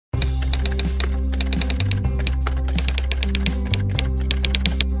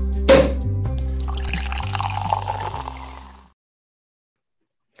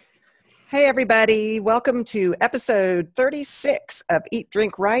Hey, everybody. Welcome to episode 36 of Eat,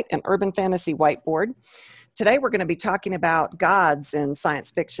 Drink, Write, an Urban Fantasy Whiteboard. Today, we're going to be talking about gods in science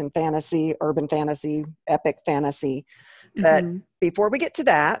fiction, fantasy, urban fantasy, epic fantasy. But before we get to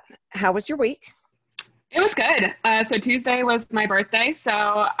that, how was your week? It was good. So Tuesday was my birthday. So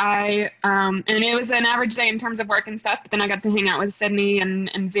and it was an average day in terms of work and stuff. But then I got to hang out with Sydney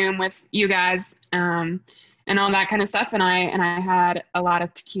and Zoom with you guys. And all that kind of stuff. And I had a lot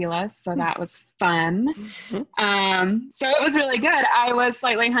of tequila, so that was fun. So it was really good. I was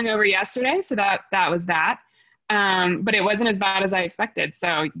slightly hungover yesterday, so that was that. But it wasn't as bad as I expected.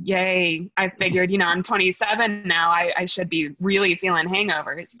 So yay. I figured, I'm 27 now. I should be really feeling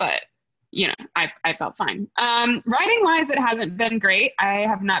hangovers, but I felt fine. Writing wise, it hasn't been great. I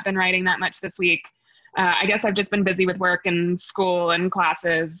have not been writing that much this week. I guess I've just been busy with work and school and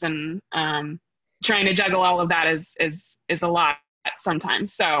classes and, trying to juggle all of that is a lot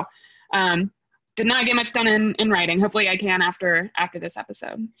sometimes. So, did not get much done in writing. Hopefully I can after this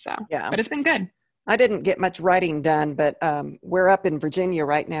episode. So, yeah, but it's been good. I didn't get much writing done, but we're up in Virginia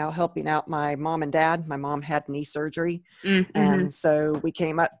right now helping out my mom and dad. My mom had knee surgery. And so we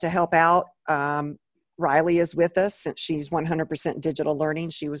came up to help out. Riley is with us since she's 100% digital learning.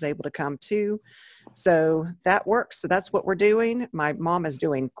 She was able to come too. So that works. So that's what we're doing. My mom is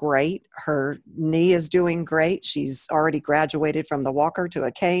doing great. Her knee is doing great. She's already graduated from the walker to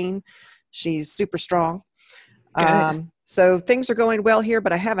a cane. She's super strong. So things are going well here,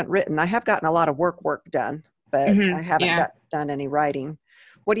 but I haven't written. I have gotten a lot of work done, but I haven't done any writing.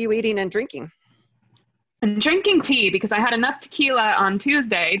 What are you eating and drinking? I'm drinking tea because I had enough tequila on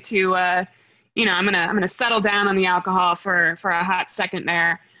Tuesday to, I'm gonna settle down on the alcohol for a hot second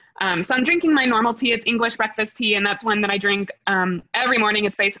there. So I'm drinking my normal tea. It's English breakfast tea, and that's one that I drink every morning.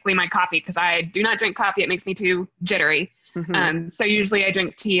 It's basically my coffee because I do not drink coffee. It makes me too jittery. So usually I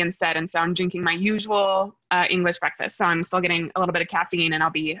drink tea instead, and so I'm drinking my usual English breakfast. So I'm still getting a little bit of caffeine, and I'll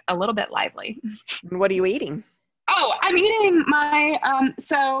be a little bit lively. What are you eating? Oh, I'm eating my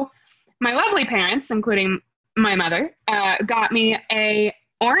so my lovely parents, including my mother, got me a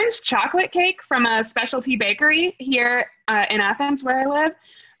orange chocolate cake from a specialty bakery here in Athens where I live.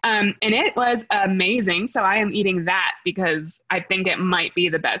 And it was amazing. So I am eating that because I think it might be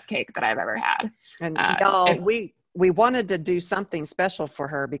the best cake that I've ever had. And y'all, we wanted to do something special for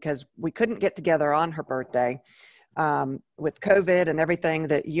her because we couldn't get together on her birthday. With COVID and everything,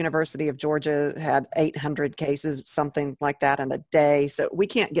 the University of Georgia had 800 cases, something like that in a day. So we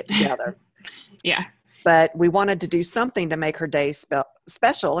can't get together. Yeah. But we wanted to do something to make her day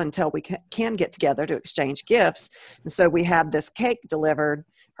special until we can get together to exchange gifts. And so we had this cake delivered.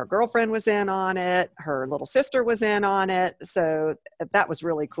 Her girlfriend was in on it. Her little sister was in on it. So that was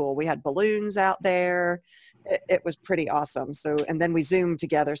really cool. We had balloons out there. It was pretty awesome. So, and then we Zoomed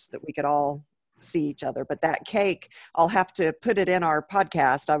together so that we could all see each other. But that cake, I'll have to put it in our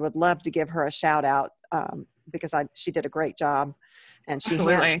podcast. I would love to give her a shout out because she did a great job. And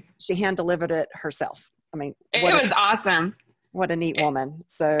she hand delivered it herself. I mean, it was awesome. What a neat woman.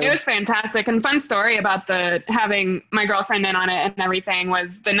 So it was fantastic. And fun story about having my girlfriend in on it and everything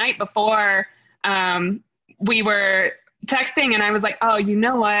was the night before we were texting and I was like, oh, you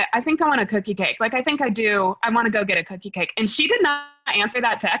know what? I think I want a cookie cake. Like, I think I do. I want to go get a cookie cake. And she did not answer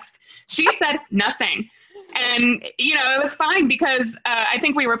that text. She said nothing. And, it was fine because I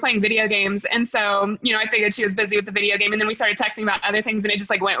think we were playing video games. And so, I figured she was busy with the video game. And then we started texting about other things. And it just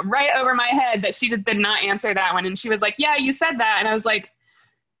went right over my head that she just did not answer that one. And she was like, yeah, you said that. And I was like,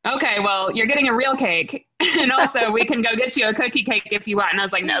 okay, well, you're getting a real cake. And also we can go get you a cookie cake if you want. And I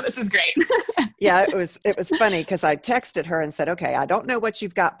was like, no, this is great. Yeah, it was funny because I texted her and said, okay, I don't know what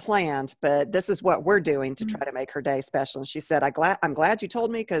you've got planned, but this is what we're doing to try to make her day special. And she said, I'm glad you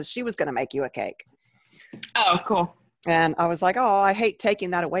told me because she was going to make you a cake. Oh, cool. And I was like, oh, I hate taking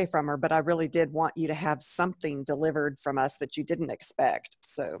that away from her, but I really did want you to have something delivered from us that you didn't expect.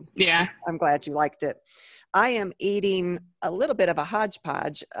 So yeah, I'm glad you liked it. I am eating a little bit of a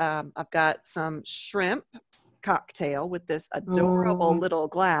hodgepodge. I've got some shrimp cocktail with this adorable little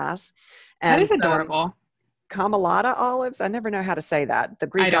glass. And that is adorable. Kamalata olives. I never know how to say that. The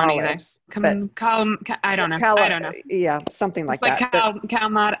Greek olives. I don't know. I don't know. Yeah, something like that.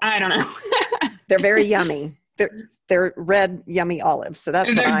 I don't know. They're very yummy. They're red, yummy olives. So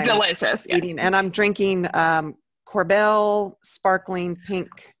that's what I'm delicious. Yes. eating. And I'm drinking Corbel sparkling pink.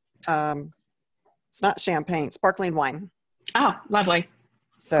 It's not champagne, sparkling wine. Oh, lovely.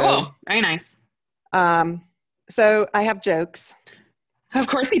 So cool. Very nice. So I have jokes. Of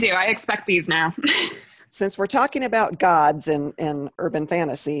course you do. I expect these now. Since we're talking about gods in urban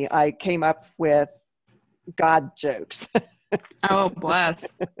fantasy, I came up with God jokes. Oh,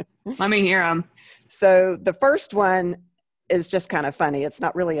 bless. Let me hear them. So the first one is just kind of funny. It's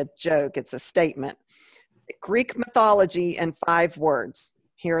not really a joke. It's a statement. Greek mythology in 5 words.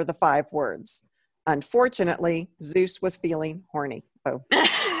 Here are the 5 words. Unfortunately, Zeus was feeling horny. Oh,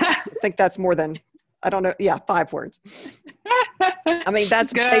 I think that's more than, I don't know. Yeah, 5 words. I mean,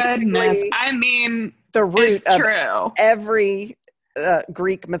 that's basically the root of every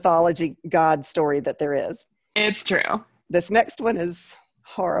Greek mythology god story that there is. It's true. This next one is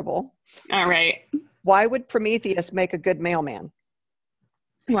horrible. All right. Why would Prometheus make a good mailman?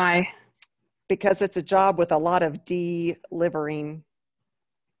 Why? Because it's a job with a lot of delivering.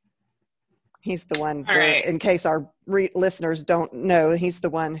 He's the one, right. In case our listeners don't know, he's the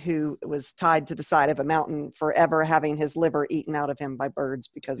one who was tied to the side of a mountain forever, having his liver eaten out of him by birds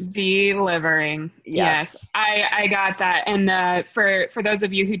because delivering. Yes. I got that. And for those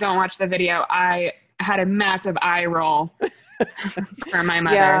of you who don't watch the video, I had a massive eye roll for my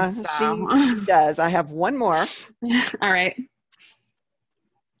mother. Yeah, so. she does. I have one more. All right.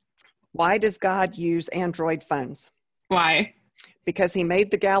 Why does God use Android phones? Why? Because he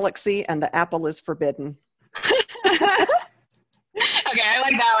made the galaxy and the apple is forbidden. Okay, I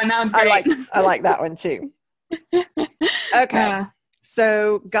like that one. That one's great. I like that one too. Okay,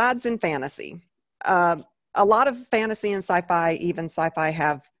 so gods in fantasy. A lot of fantasy and sci-fi, even sci-fi,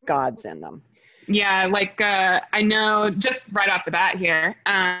 have gods in them. Yeah, like I know just right off the bat here,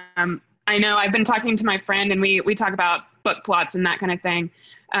 I know I've been talking to my friend and we talk about book plots and that kind of thing.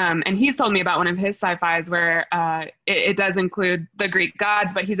 And he's told me about one of his sci-fis where it does include the Greek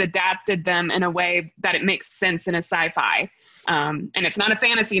gods, but he's adapted them in a way that it makes sense in a sci-fi. And it's not a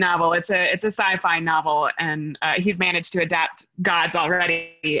fantasy novel; it's a sci-fi novel, and he's managed to adapt gods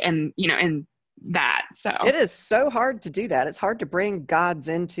already, and in that. So it is so hard to do that. It's hard to bring gods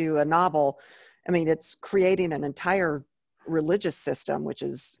into a novel. I mean, it's creating an entire religious system, which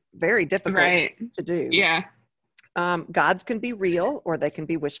is very difficult to do. Yeah. Gods can be real or they can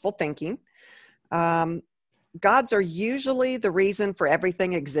be wishful thinking. Gods are usually the reason for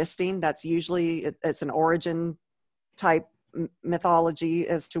everything existing. That's usually, it's an origin type mythology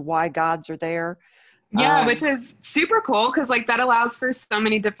as to why gods are there. Yeah, which is super cool because like that allows for so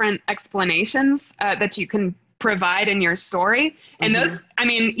many different explanations that you can provide in your story. And those, I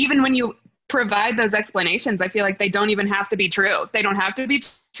mean, even when you provide those explanations, I feel like they don't even have to be true. They don't have to be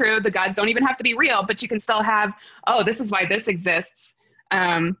true. The gods don't even have to be real, but you can still have, oh, this is why this exists.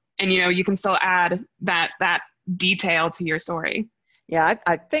 And you can still add that detail to your story. Yeah,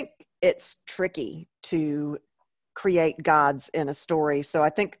 I think it's tricky to create gods in a story. So I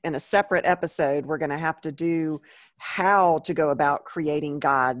think in a separate episode, we're going to have to do how to go about creating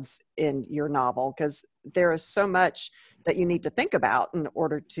gods in your novel, because there is so much that you need to think about in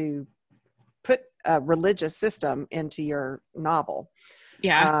order to put a religious system into your novel.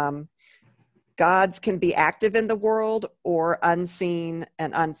 Yeah. Gods can be active in the world or unseen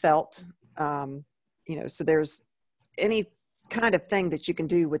and unfelt. So there's any kind of thing that you can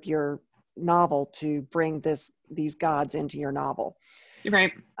do with your novel to bring these gods into your novel.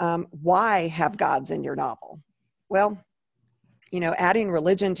 Right. Why have gods in your novel? Well, adding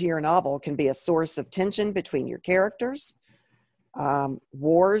religion to your novel can be a source of tension between your characters.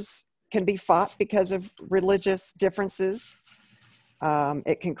 Wars can be fought because of religious differences.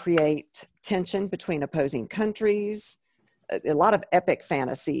 It can create tension between opposing countries. A lot of epic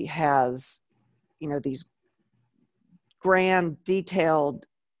fantasy has, these grand, detailed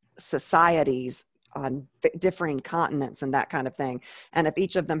societies on differing continents and that kind of thing. And if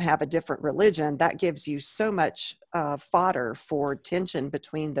each of them have a different religion, that gives you so much fodder for tension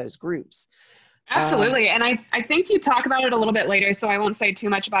between those groups. Absolutely. And I think you talk about it a little bit later, so I won't say too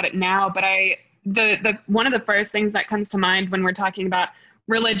much about it now, but the one of the first things that comes to mind when we're talking about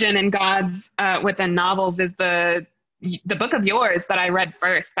religion and gods within novels is the book of yours that I read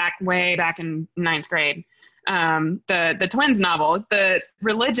first way back in 9th grade. The twins novel, the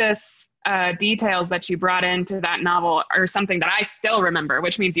religious details that you brought into that novel are something that I still remember,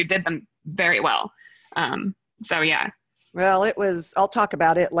 which means you did them very well. So yeah. Well, I'll talk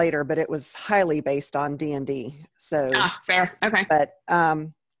about it later, but it was highly based on D&D. So fair. Okay. But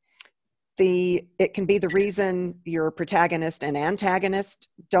it can be the reason your protagonist and antagonist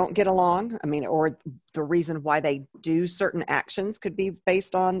don't get along. I mean, or the reason why they do certain actions could be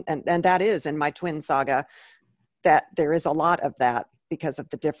based on, and that is in my twin saga, that there is a lot of that because of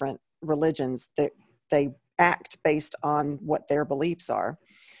the different religions that they act based on what their beliefs are.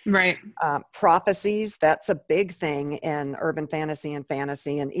 Right. Prophecies, that's a big thing in urban fantasy and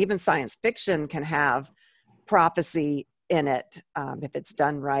fantasy, and even science fiction can have prophecy in it if it's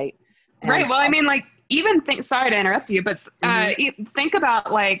done right. Right. Well, I mean, like even think, sorry to interrupt you, but think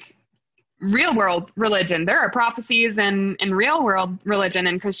about like real world religion. There are prophecies in real world religion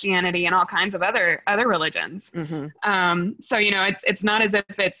and Christianity and all kinds of other religions. So, you know, it's not as if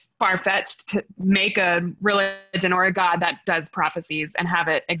it's far-fetched to make a religion or a God that does prophecies and have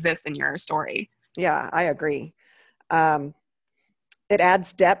it exist in your story. Yeah, I agree. It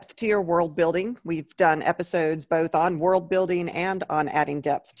adds depth to your world building. We've done episodes both on world building and on adding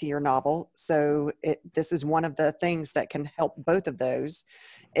depth to your novel. So this is one of the things that can help both of those.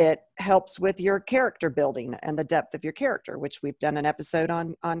 It helps with your character building and the depth of your character, which we've done an episode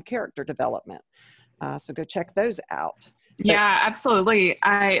on character development. So go check those out. Yeah, absolutely.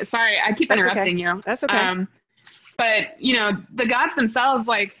 I keep interrupting you. That's okay. But you know, the gods themselves,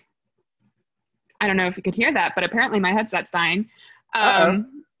 like, I don't know if you could hear that, but apparently my headset's dying.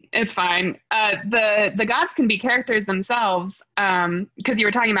 It's fine. The gods can be characters themselves, because you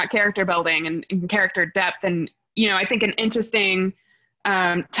were talking about character building and character depth. And, you know, I think an interesting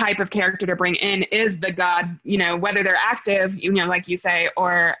type of character to bring in is the god, you know, whether they're active, you know, like you say,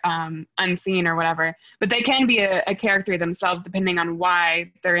 or unseen or whatever, but they can be a character themselves depending on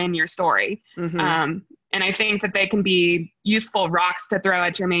why they're in your story. And I think that they can be useful rocks to throw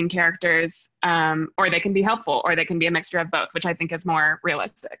at your main characters, or they can be helpful, or they can be a mixture of both, which I think is more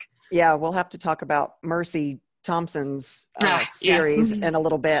realistic. Yeah, we'll have to talk about Mercy Thompson's series in a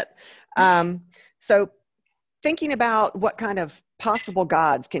little bit. So thinking about what kind of possible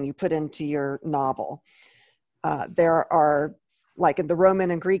gods can you put into your novel? There are, like in the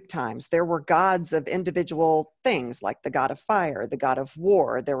Roman and Greek times, there were gods of individual things, like the god of fire, the god of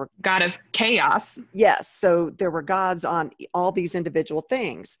war. There were god of chaos. Yes. So there were gods on all these individual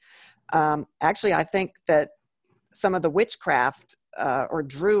things. Actually, I think that some of the witchcraft or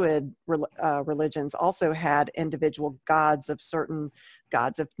druid religions also had individual gods of certain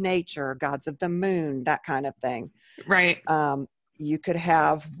gods of nature, gods of the moon, that kind of thing. Right. You could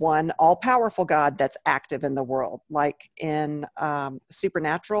have one all-powerful God that's active in the world, like in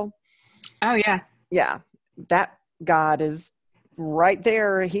Supernatural. Oh, yeah. Yeah, that God is right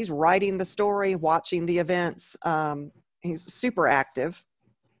there. He's writing the story, watching the events. He's super active.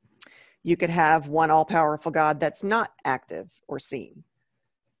 You could have one all-powerful God that's not active or seen.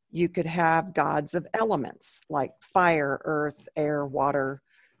 You could have gods of elements, like fire, earth, air, water.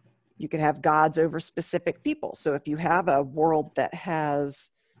 You could have gods over specific people. So if you have a world that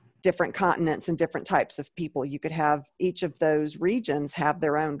has different continents and different types of people, you could have each of those regions have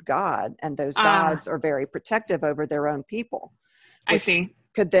their own god, and those gods are very protective over their own people. I see.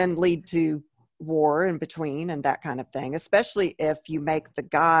 Could then lead to war in between and that kind of thing, especially if you make the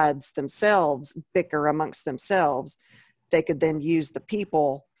gods themselves bicker amongst themselves. They could then use the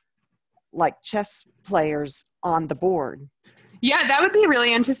people like chess players on the board. Yeah, that would be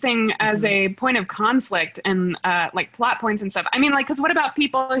really interesting as a point of conflict and like plot points and stuff. I mean, like, because what about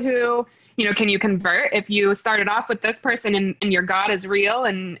people who, you know, can you convert if you started off with this person and your god is real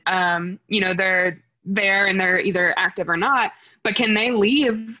and, you know, they're there and they're either active or not, but can they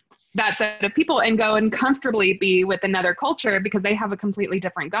leave that set of people and go and comfortably be with another culture because they have a completely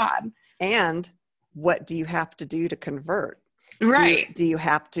different god? And what do you have to do to convert? Right. Do you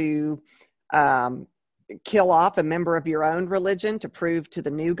have to kill off a member of your own religion to prove to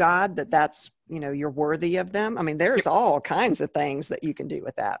the new god that that's, you know, you're worthy of them? I mean, there's all kinds of things that you can do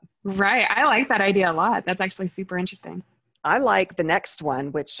with that. Right. I like that idea a lot. That's actually super interesting. I like the next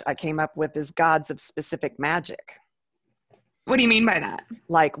one, which I came up with, is gods of specific magic. What do you mean by that?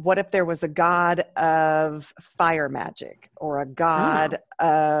 Like, what if there was a god of fire magic, or a god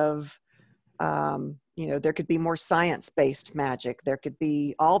of, you know, there could be more science-based magic. There could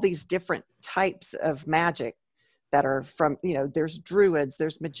be all these different types of magic that are from, you know, there's druids,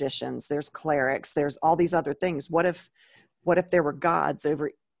 there's magicians, there's clerics, there's all these other things. What if there were gods over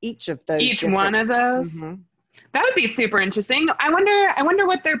each of those? Each one of those? Mm-hmm. That would be super interesting. I wonder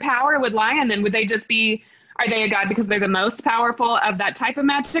what their power would lie in then. Would they just be, are they a god because they're the most powerful of that type of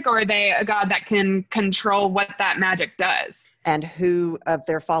magic, or are they a god that can control what that magic does? And who of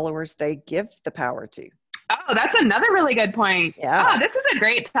their followers they give the power to. Oh, that's another really good point. Yeah. Oh, this is a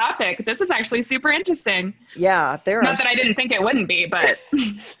great topic. This is actually super interesting. Yeah. Not that I didn't think it wouldn't be, but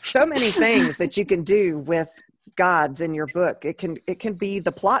so many things that you can do with gods in your book. It can be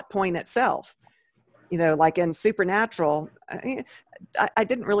the plot point itself. You know, like in Supernatural, I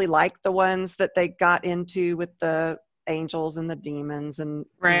didn't really like the ones that they got into with the angels and the demons and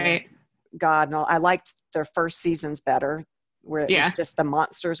right. You know, God and all. I liked their first seasons better, where it was just the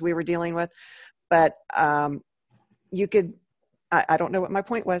monsters we were dealing with. But you could, I don't know what my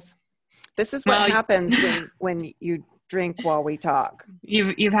point was. This is what happens when you drink while we talk.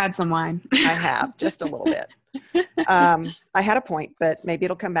 You've had some wine. I have, just a little bit. I had a point, but maybe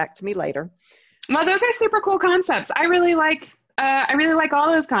it'll come back to me later. Well, those are super cool concepts. I really like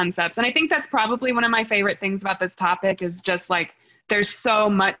all those concepts. And I think that's probably one of my favorite things about this topic is just like, there's so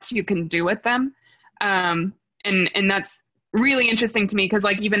much you can do with them. And that's really interesting to me because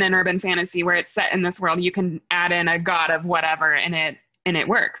like even in urban fantasy where it's set in this world, you can add in a god of whatever and it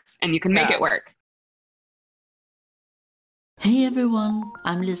works and you can make it work. Hey everyone,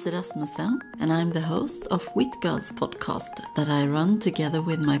 I'm Lisa Rasmussen and I'm the host of Wit Girls podcast that I run together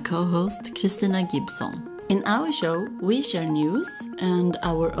with my co-host Christina Gibson. In our show, we share news and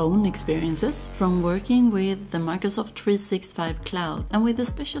our own experiences from working with the Microsoft 365 Cloud and with a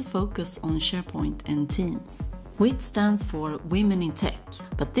special focus on SharePoint and Teams. WIT stands for Women in Tech,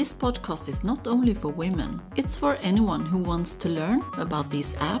 but this podcast is not only for women. It's for anyone who wants to learn about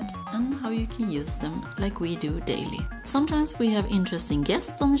these apps and how you can use them like we do daily. Sometimes we have interesting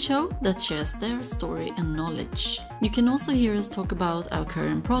guests on the show that shares their story and knowledge. You can also hear us talk about our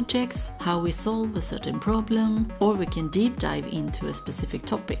current projects, how we solve a certain problem, or we can deep dive into a specific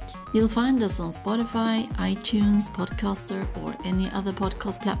topic. You'll find us on Spotify, iTunes, Podcaster, or any other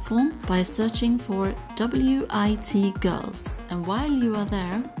podcast platform by searching for WIT Girls. And while you are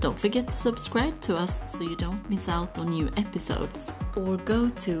there, don't forget to subscribe to us so you don't miss out on new episodes. Or go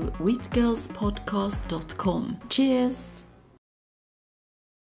to witgirlspodcast.com. Cheers!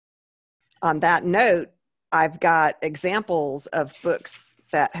 On that note, I've got examples of books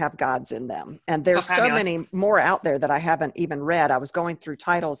that have gods in them. And there's so many more out there that I haven't even read. I was going through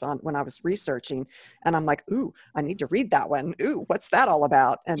titles when I was researching and I'm like, ooh, I need to read that one. Ooh, what's that all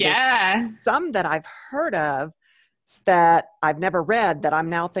about? And there's some that I've heard of that I've never read that I'm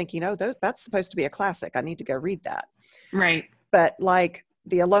now thinking, oh, that's supposed to be a classic. I need to go read that. Right. But like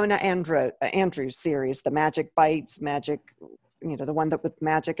the Alona Andrews series, the Magic Bites, the one that with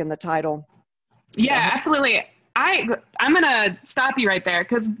magic in the title. Yeah, absolutely. I'm going to stop you right there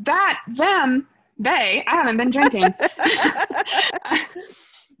because I haven't been drinking.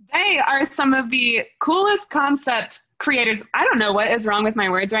 They are some of the coolest concept creators. I don't know what is wrong with my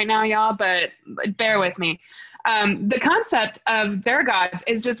words right now, y'all, but bear with me. The concept of their gods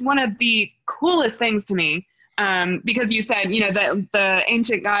is just one of the coolest things to me. Because you said, that the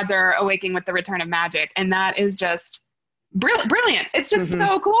ancient gods are awaking with the return of magic. And that is just brilliant. It's just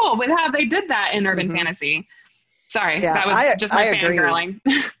so cool with how they did that in urban fantasy. Sorry, that was just my fangirling.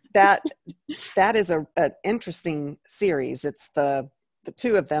 That is an interesting series. It's the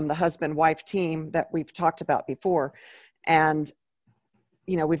two of them, the husband-wife team that we've talked about before. And,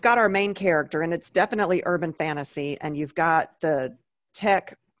 we've got our main character, and it's definitely urban fantasy. And you've got the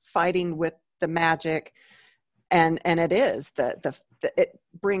tech fighting with the magic. And it is, it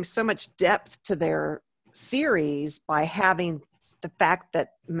brings so much depth to their series by having the fact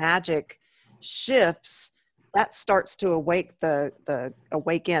that magic shifts. That starts to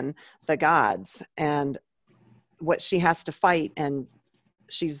awaken the gods and what she has to fight. And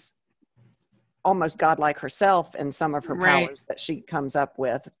she's almost godlike herself in some of her powers that she comes up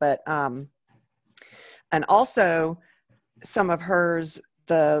with. But, and also some of hers,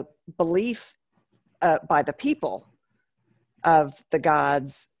 the belief by the people of the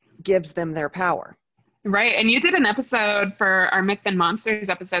gods gives them their power. Right. And you did an episode for our Myth and Monsters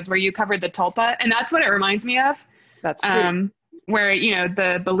episodes where you covered the tulpa. And that's what it reminds me of. That's true. Where,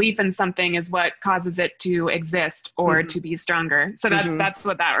 the belief in something is what causes it to exist or to be stronger. So that's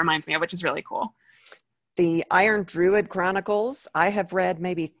what that reminds me of, which is really cool. The Iron Druid Chronicles, I have read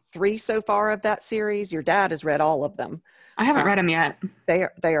maybe 3 so far of that series. Your dad has read all of them. I haven't read them yet. They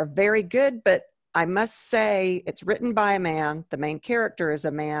are very good, but I must say it's written by a man. The main character is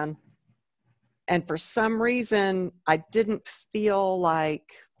a man. And for some reason, I didn't feel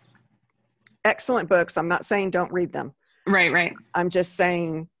like excellent books. I'm not saying don't read them. Right. I'm just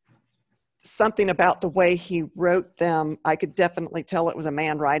saying something about the way he wrote them. I could definitely tell it was a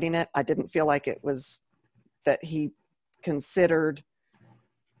man writing it. I didn't feel like it was that he considered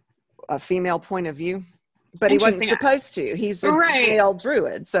a female point of view, but he wasn't supposed to. He's a male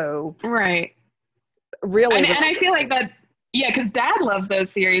druid. So really. And I feel like that. Yeah, because Dad loves those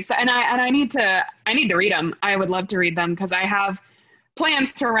series, and I need to read them. I would love to read them because I have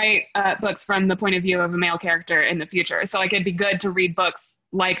plans to write books from the point of view of a male character in the future. So like it'd be good to read books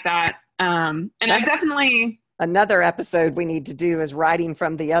like that. And I definitely another episode we need to do is writing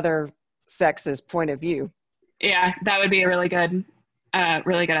from the other sex's point of view. Yeah, that would be a really good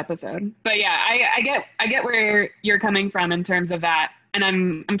episode. But yeah, I get where you're coming from in terms of that and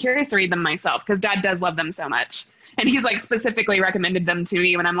I'm curious to read them myself because Dad does love them so much. And he's like specifically recommended them to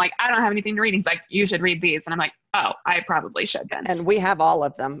me when I'm like, I don't have anything to read. He's like, you should read these. And I'm like, oh, I probably should then. And we have all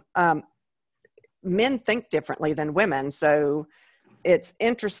of them. Men think differently than women. So it's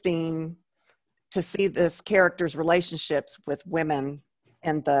interesting to see this character's relationships with women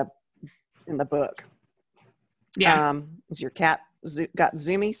in the book. Yeah. Is your cat got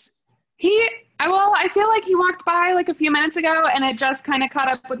zoomies? I feel like he walked by like a few minutes ago and it just kind of caught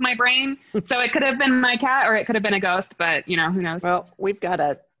up with my brain. So it could have been my cat or it could have been a ghost, but you know, who knows? Well, we've got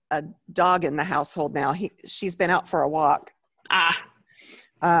a dog in the household now. She's been out for a walk.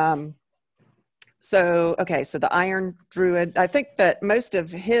 So the Iron Druid, I think that most of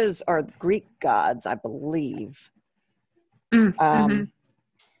his are Greek gods, I believe. And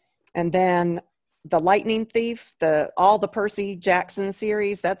then the Lightning Thief, all the Percy Jackson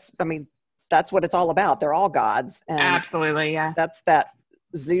series, that's what it's all about. They're all gods. And absolutely, yeah. That's that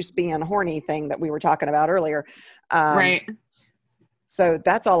Zeus being horny thing that we were talking about earlier. Right. So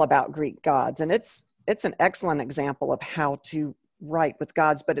that's all about Greek gods. And it's an excellent example of how to write with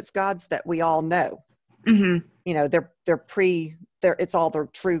gods, but it's gods that we all know. You know, it's all the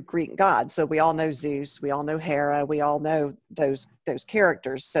true Greek gods. So we all know Zeus, we all know Hera, we all know those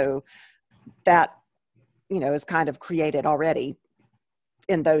characters. So that, you know, is kind of created already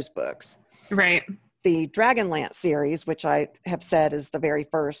in those books. Right. The Dragonlance series, which I have said is the very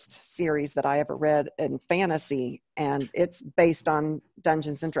first series that I ever read in fantasy, and it's based on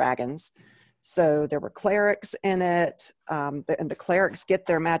Dungeons and Dragons. So there were clerics in it, and the clerics get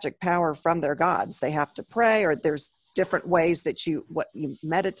their magic power from their gods. They have to pray, or there's different ways that you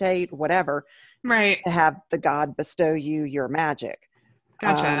meditate, whatever, right, to have the god bestow you your magic.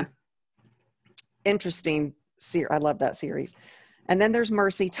 Gotcha. Interesting. I love that series. And then there's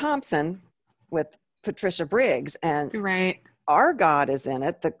Mercy Thompson with Patricia Briggs, and right, our God is in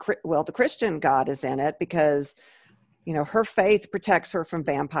it. The Christian God is in it because, you know, her faith protects her from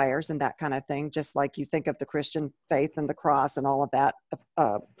vampires and that kind of thing. Just like you think of the Christian faith and the cross and all of that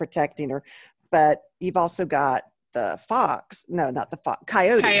protecting her. But you've also got the fox. No, not the fox.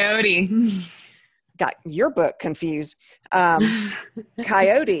 Coyote. Got your book confused.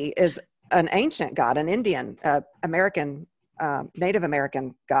 Coyote is an ancient god, an Indian, American, Native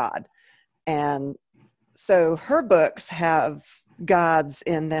American god. And so her books have gods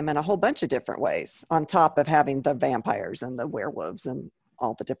in them in a whole bunch of different ways, on top of having the vampires and the werewolves and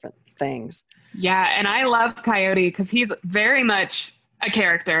all the different things. Yeah, and I love Coyote because he's very much a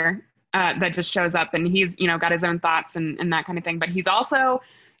character that just shows up, and he's, you know, got his own thoughts and that kind of thing. But he's also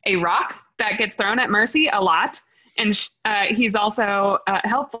a rock that gets thrown at Mercy a lot. And he's also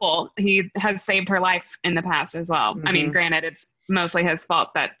helpful. He has saved her life in the past as well. I mean, granted, it's mostly his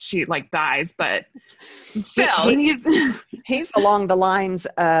fault that she dies, but still, he's along the lines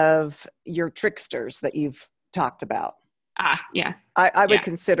of your tricksters that you've talked about. Yeah. I would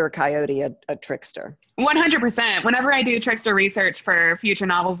consider Coyote a trickster. 100%. Whenever I do trickster research for future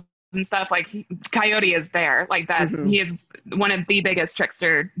novels and stuff, Coyote is there, like that. He is one of the biggest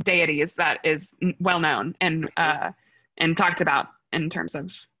trickster deities that is well known and talked about in terms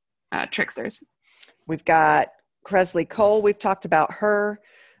of tricksters. We've got Kresley Cole. We've talked about her.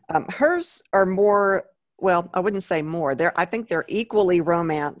 Hers are more, well, I wouldn't say more. I think they're equally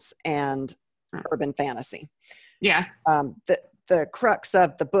romance and urban fantasy. Yeah. The crux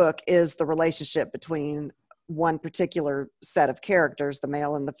of the book is the relationship between one particular set of characters, the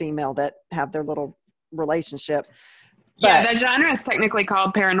male and the female, that have their little relationship. But the genre is technically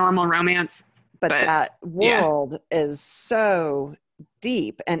called paranormal romance. But that world is so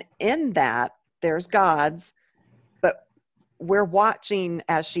deep. And in that, there's gods. But we're watching,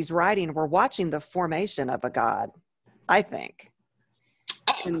 as she's writing, we're watching the formation of a god, I think,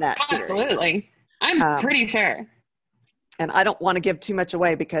 in that series. Absolutely. I'm pretty sure. And I don't want to give too much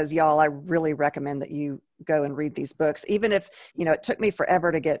away because, y'all, I really recommend that you go and read these books, even if, you know, it took me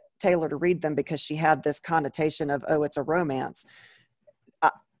forever to get Taylor to read them because she had this connotation of, oh, it's a romance.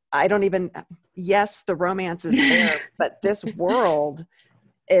 I don't even, yes, the romance is there, but this world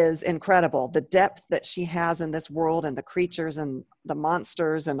is incredible. The depth that she has in this world and the creatures and the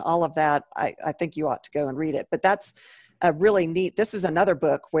monsters and all of that, I think you ought to go and read it. But that's a really neat, this is another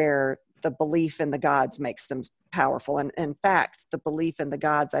book where the belief in the gods makes them powerful. And in fact, the belief in the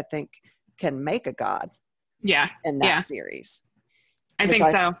gods, I think, can make a god. Yeah. In that series. I think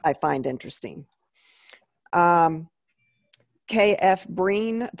so. I find interesting. K.F.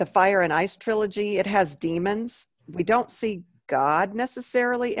 Breen, the Fire and Ice trilogy, it has demons. We don't see God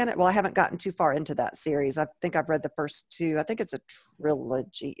necessarily in it. Well, I haven't gotten too far into that series. I think I've read the first two. I think it's a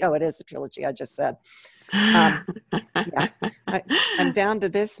trilogy. Oh, it is a trilogy. I just said. Yeah, I'm down to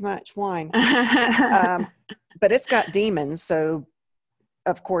this much wine. But it's got demons, so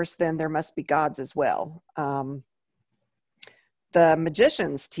of course then there must be gods as well. The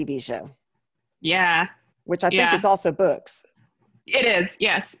Magicians TV show. Yeah. Which I think is also books. It is,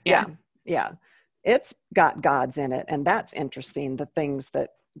 yes. Yeah. It's got gods in it, and that's interesting, the things that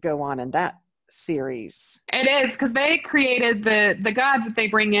go on in that series. It is, because they created the gods that they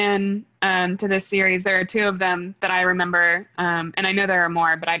bring in to this series. There are two of them that I remember, and I know there are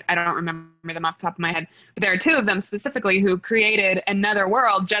more, but I don't remember them off the top of my head. But there are two of them specifically who created another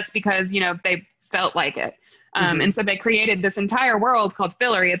world just because, they felt like it. And so they created this entire world called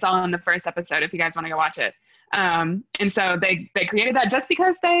Fillory. It's all in the first episode if you guys want to go watch it. And so they created that just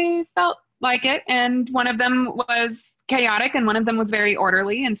because they felt like it. And one of them was chaotic and one of them was very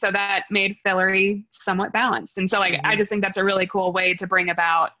orderly. And so that made Fillory somewhat balanced. And so I just think that's a really cool way to bring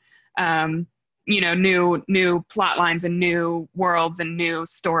about, new plot lines and new worlds and new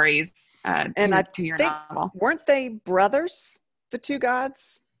stories to your novel. Weren't they brothers, the two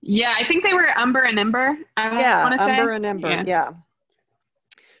gods? Yeah, I think they were Umber and Ember. Umber and Ember. Yeah.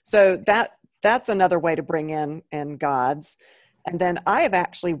 So that's another way to bring in gods. And then I have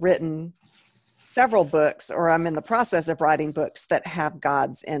actually written several books, or I'm in the process of writing books that have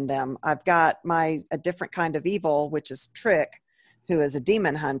gods in them. I've got A Different Kind of Evil, which is Trick, who is a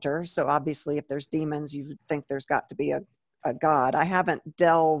demon hunter. So obviously if there's demons, you think there's got to be a god. I haven't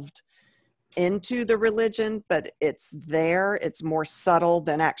delved into the religion, but it's there. It's more subtle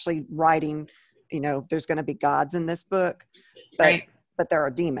than actually writing, there's going to be gods in this book, but there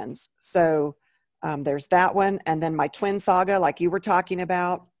are demons. So there's that one. And then my twin saga, like you were talking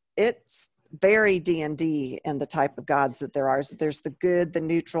about, it's very D&D in the type of gods that there are. So there's the good, the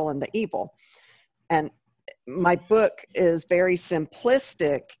neutral, and the evil. And my book is very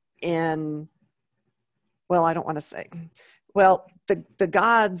simplistic in, I don't want to say, the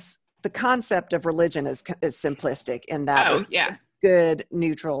gods, the concept of religion is simplistic in that it's good,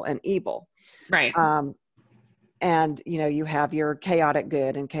 neutral, and evil. Right. And, you have your chaotic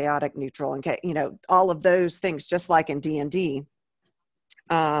good and chaotic neutral and, all of those things, just like in D&D.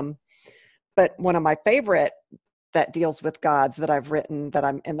 But one of my favorite that deals with gods that I've written, that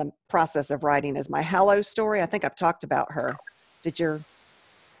I'm in the process of writing, is my Hallow story. I think I've talked about her. Did your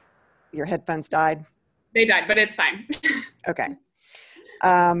headphones died? They died, but it's fine. Okay.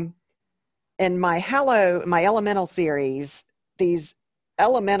 In my Elemental series, these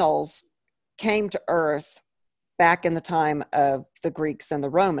elementals came to Earth back in the time of the Greeks and the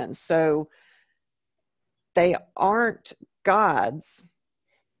Romans. So they aren't gods,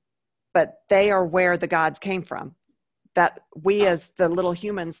 but they are where the gods came from. That we, as the little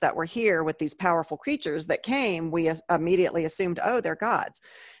humans that were here with these powerful creatures that came, we immediately assumed, oh, they're gods.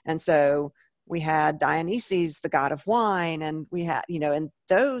 And so we had Dionysus, the god of wine, and we had, and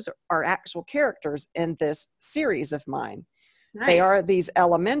those are actual characters in this series of mine. Nice. They are these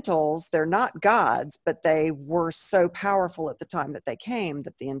elementals. They're not gods, but they were so powerful at the time that they came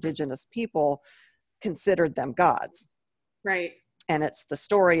that the indigenous people considered them gods. Right. And it's the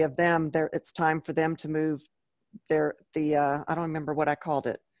story of them. It's time for them to move I don't remember what I called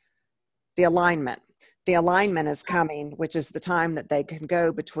it. The alignment. The alignment is coming, which is the time that they can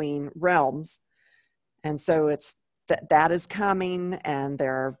go between realms. And so it's that is coming, and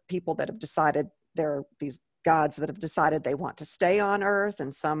there are people that have decided, there are these gods that have decided they want to stay on Earth,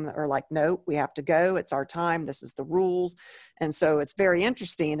 and some are like, no, we have to go. It's our time. This is the rules. And so it's very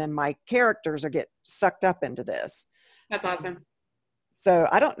interesting, and my characters get sucked up into this. That's awesome. So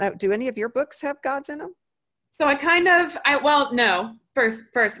I don't know, do any of your books have gods in them? So no.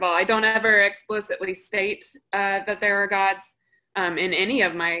 First of all, I don't ever explicitly state that there are gods in any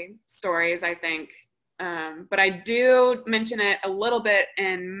of my stories, I think. But I do mention it a little bit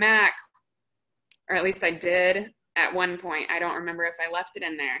in Mac, or at least I did at one point. I don't remember if I left it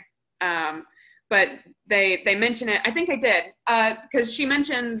in there. But they mention it. I think I did, because she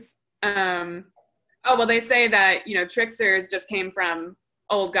mentions, they say that, tricksters just came from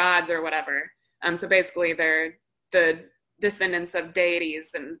old gods or whatever. So basically they're the descendants of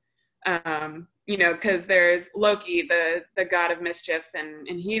deities, and, because there's Loki, the god of mischief, and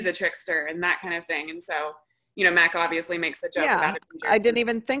he's a trickster and that kind of thing. And so, Mac obviously makes a joke about it. I didn't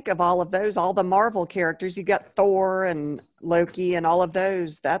even think of all of those, all the Marvel characters. You got Thor and Loki and all of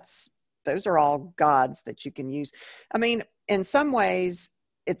those. Those are all gods that you can use. I mean, in some ways,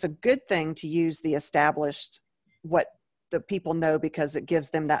 it's a good thing to use the established, what the people know, because it gives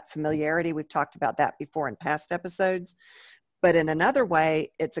them that familiarity. We've talked about that before in past episodes. But in another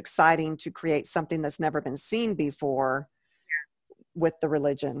way, it's exciting to create something that's never been seen before with the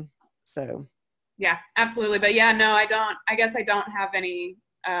religion. So. Yeah, absolutely. But yeah, no, I guess I don't have any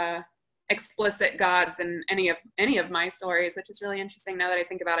explicit gods in any of my stories, which is really interesting now that I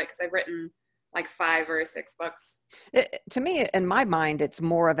think about it, because I've written like 5 or 6 books. To me, in my mind, it's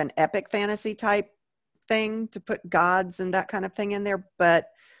more of an epic fantasy type thing to put gods and that kind of thing in there. But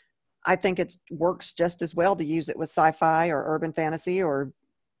I think it works just as well to use it with sci-fi or urban fantasy or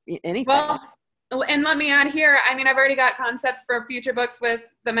anything. Well, and let me add here, I mean, I've already got concepts for future books with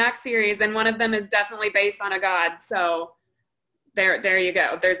the Mac series, and one of them is definitely based on a god. So there you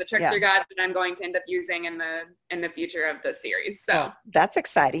go. There's a trickster god that I'm going to end up using in the future of the series. So that's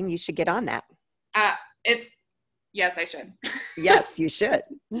exciting. You should get on that. Yes, I should. Yes, you should.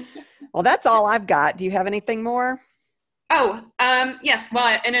 Well, that's all I've got. Do you have anything more? Oh, yes.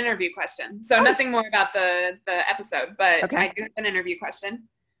 Well, an interview question. So nothing more about the episode, but I do have an interview question.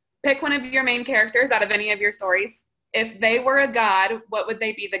 Pick one of your main characters out of any of your stories. If they were a god, what would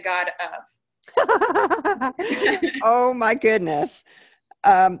they be the god of? Oh my goodness.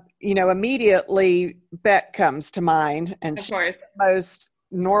 Immediately Beck comes to mind, and she's the most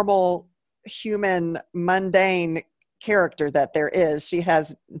normal human, mundane character that there is. She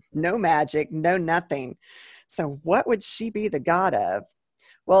has no magic, no nothing. So what would she be the god of?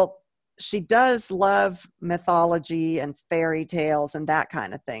 Well, she does love mythology and fairy tales and that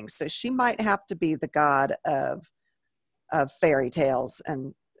kind of thing. So she might have to be the god of fairy tales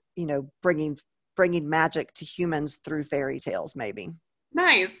and, bringing magic to humans through fairy tales, maybe.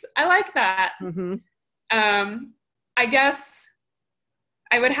 Nice. I like that. Mm-hmm. I guess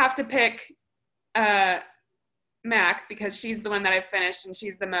I would have to pick Mac, because she's the one that I've finished and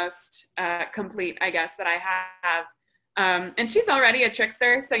she's the most complete, I guess, that I have. And she's already a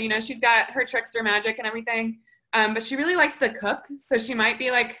trickster, so she's got her trickster magic and everything, but she really likes to cook, so she might be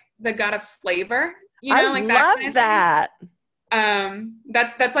like the god of flavor. I love that.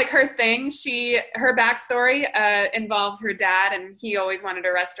 That's like her thing. Her backstory involves her dad, and he always wanted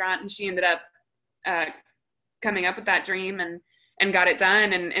a restaurant, and she ended up coming up with that dream and got it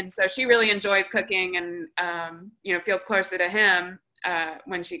done, and so she really enjoys cooking and feels closer to him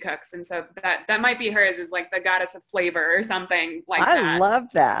when she cooks, and so that might be hers, is like the goddess of flavor or something like that. I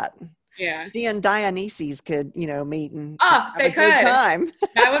love that. Yeah, she and Dionysus could meet and have a good time.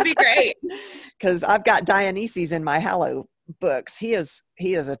 That would be great. Because I've got Dionysus in my Hallow books. He is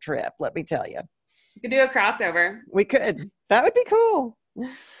a trip, let me tell you. We could do a crossover. We could. That would be cool.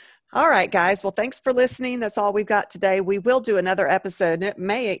 All right, guys. Well, thanks for listening. That's all we've got today. We will do another episode, and it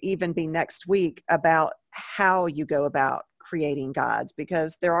may even be next week, about how you go about creating gods,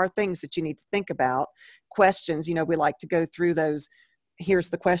 because there are things that you need to think about. Questions, we like to go through those. Here's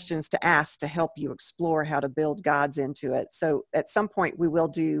the questions to ask to help you explore how to build gods into it. So at some point we will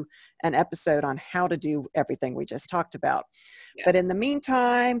do an episode on how to do everything we just talked about. Yeah. But in the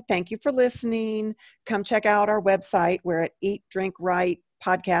meantime, thank you for listening. Come check out our website. We're at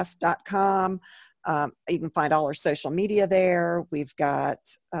eatdrinkwrightpodcast.com. You can find all our social media there. We've got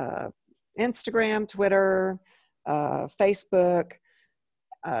Instagram, Twitter, Facebook.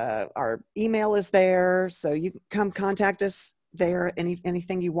 Our email is there, so you can come contact us there.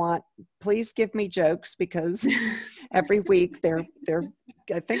 Anything you want. Please give me jokes, because every week they're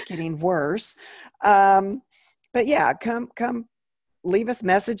I think getting worse. But yeah, come leave us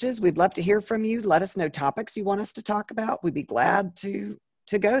messages. We'd love to hear from you. Let us know topics you want us to talk about. We'd be glad to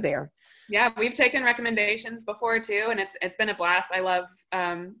go there. Yeah, we've taken recommendations before too, and it's been a blast. I love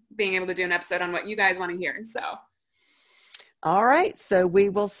being able to do an episode on what you guys want to hear. So all right, so we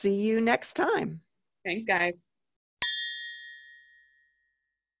will see you next time. Thanks, guys.